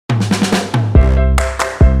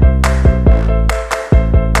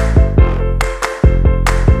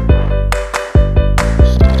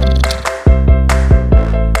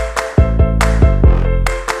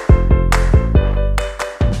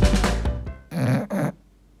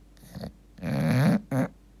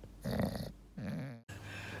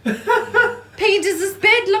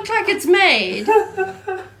like it's made.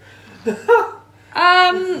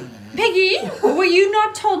 Piggy, were you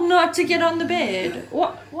not told not to get on the bed?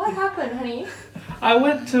 What happened, honey? I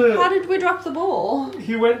went to... How did we drop the ball?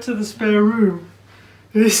 He went to the spare room.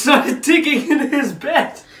 And he started digging in his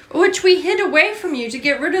bed. Which we hid away from you to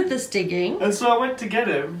get rid of this digging. And so I went to get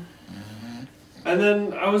him. And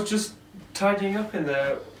then I was just tidying up in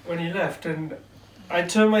there when he left. And I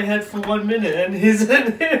turned my head for 1 minute and he's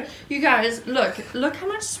in here. You guys, look how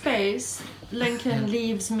much space Lincoln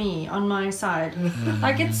leaves me on my side.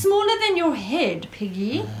 Like, it's smaller than your head,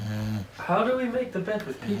 Piggy. How do we make the bed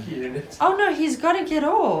with Piggy in it? Oh no, he's got to get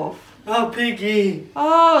off. Oh, Piggy.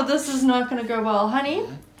 Oh, this is not going to go well. Honey,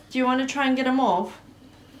 do you want to try and get him off?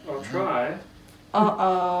 I'll try.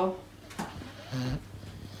 Uh-oh.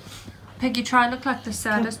 Piggy, try and look like the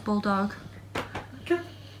saddest bulldog.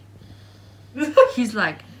 He's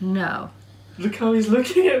like, no. Look how he's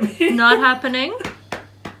looking at me. Not happening.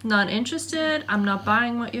 Not interested. I'm not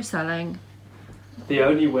buying what you're selling. The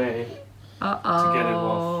only way Uh-oh. to get him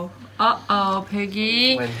off. Uh-oh,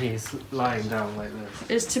 Piggy. When he's lying down like this.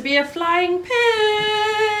 Is to be a flying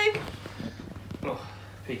pig. Oh,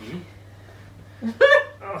 Piggy.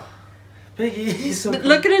 Oh, Piggy, he's so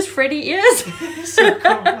Look at his Freddy ears. so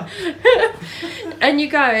calm. And you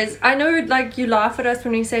guys, I know like you laugh at us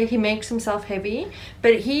when we say he makes himself heavy,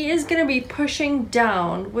 but he is going to be pushing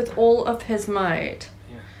down with all of his might.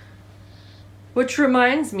 Yeah. Which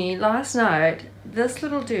reminds me, last night, this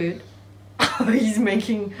little dude, oh, he's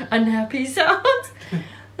making unhappy sounds.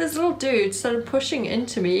 This little dude started pushing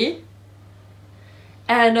into me.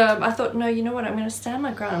 And I thought, no, you know what? I'm going to stand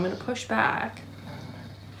my ground. I'm going to push back.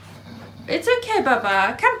 It's okay,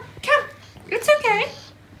 Baba. Come. It's okay.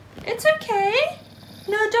 It's okay.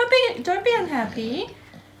 No, don't be unhappy.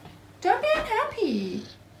 Don't be unhappy.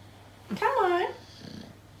 Come on.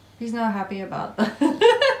 He's not happy about that.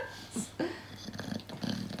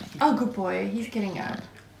 Oh, good boy. He's getting up.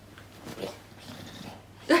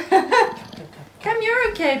 Come,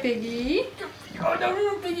 you're okay, Piggy. Oh,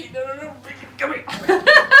 no, Piggy. No, Piggy. Come here.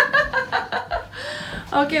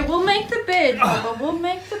 Okay, we'll make the bed, Baba. We'll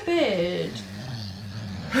make the bed.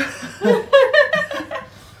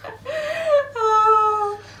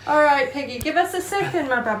 Oh. All right, Piggy. Give us a second,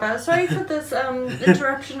 my Baba. Sorry for this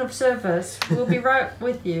interruption of service. We'll be right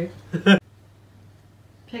with you.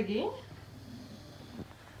 Piggy,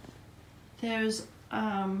 there's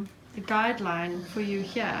the guideline for you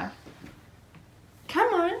here.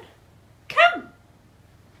 Come on. Come,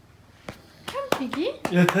 Piggy.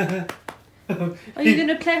 Are you going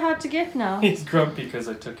to play hard to get now? He's grumpy because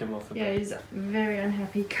I took him off the bed. Yeah, he's very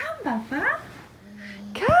unhappy. Come, Baba.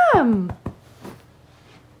 Come.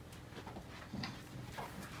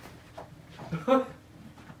 No,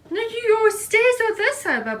 your stairs are this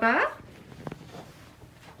side, Baba.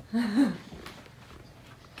 Come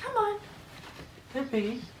on. Hey,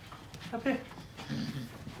 Piggy. Up here.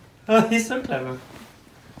 Oh, he's so clever.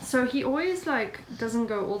 So he always like doesn't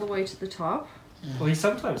go all the way to the top. Well, he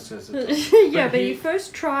sometimes does it. Yeah, but he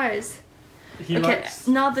first tries. He Okay, likes...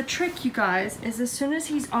 now the trick, you guys, is as soon as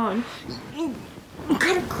he's on, you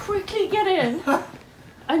gotta quickly get in.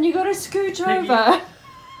 And you gotta scooch over.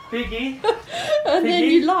 Piggy. And then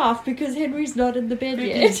Piggy. you laugh because Henry's not in the bed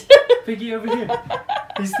Piggy. yet. Piggy over here.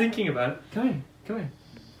 He's thinking about it. Come in. Come in.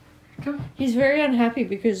 Come in. He's very unhappy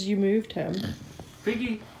because you moved him.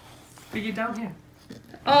 Piggy. Piggy down here.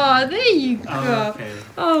 Oh, there you go. Oh, okay.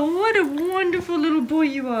 Oh, what a wonderful little boy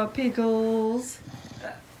you are, Pickles.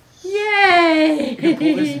 Yay! You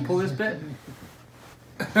can pull this bit.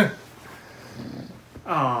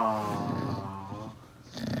 Aww.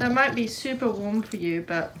 That might be super warm for you,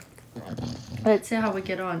 but let's see how we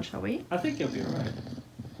get on, shall we? I think you'll be alright.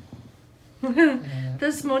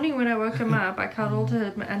 This morning when I woke him up, I cuddled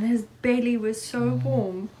him and his belly was so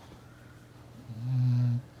warm.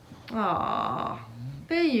 Aww.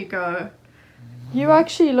 There you go. You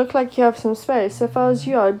actually look like you have some space. If I was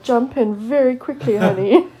you, I'd jump in very quickly,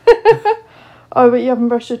 honey. Oh, but you haven't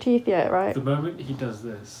brushed your teeth yet, right? The moment he does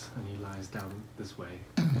this and he lies down this way,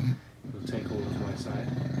 he'll take all of my side.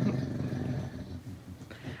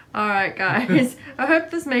 Alright, guys. I hope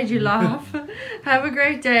this made you laugh. Have a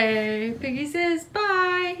great day. Piggy says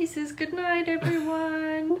bye. He says good night,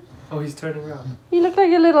 everyone. Oh, he's turning around. You look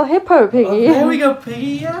like a little hippo, Piggy. Oh, there we go,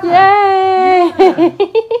 Piggy. Yeah. Yay! Yeah.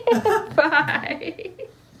 Bye.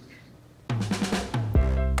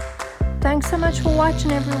 Thanks so much for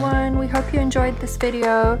watching, everyone. We hope you enjoyed this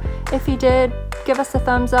video. If you did, give us a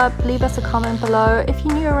thumbs up, leave us a comment below. If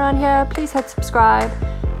you're new around here, please hit subscribe.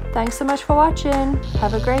 Thanks so much for watching.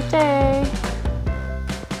 Have a great day.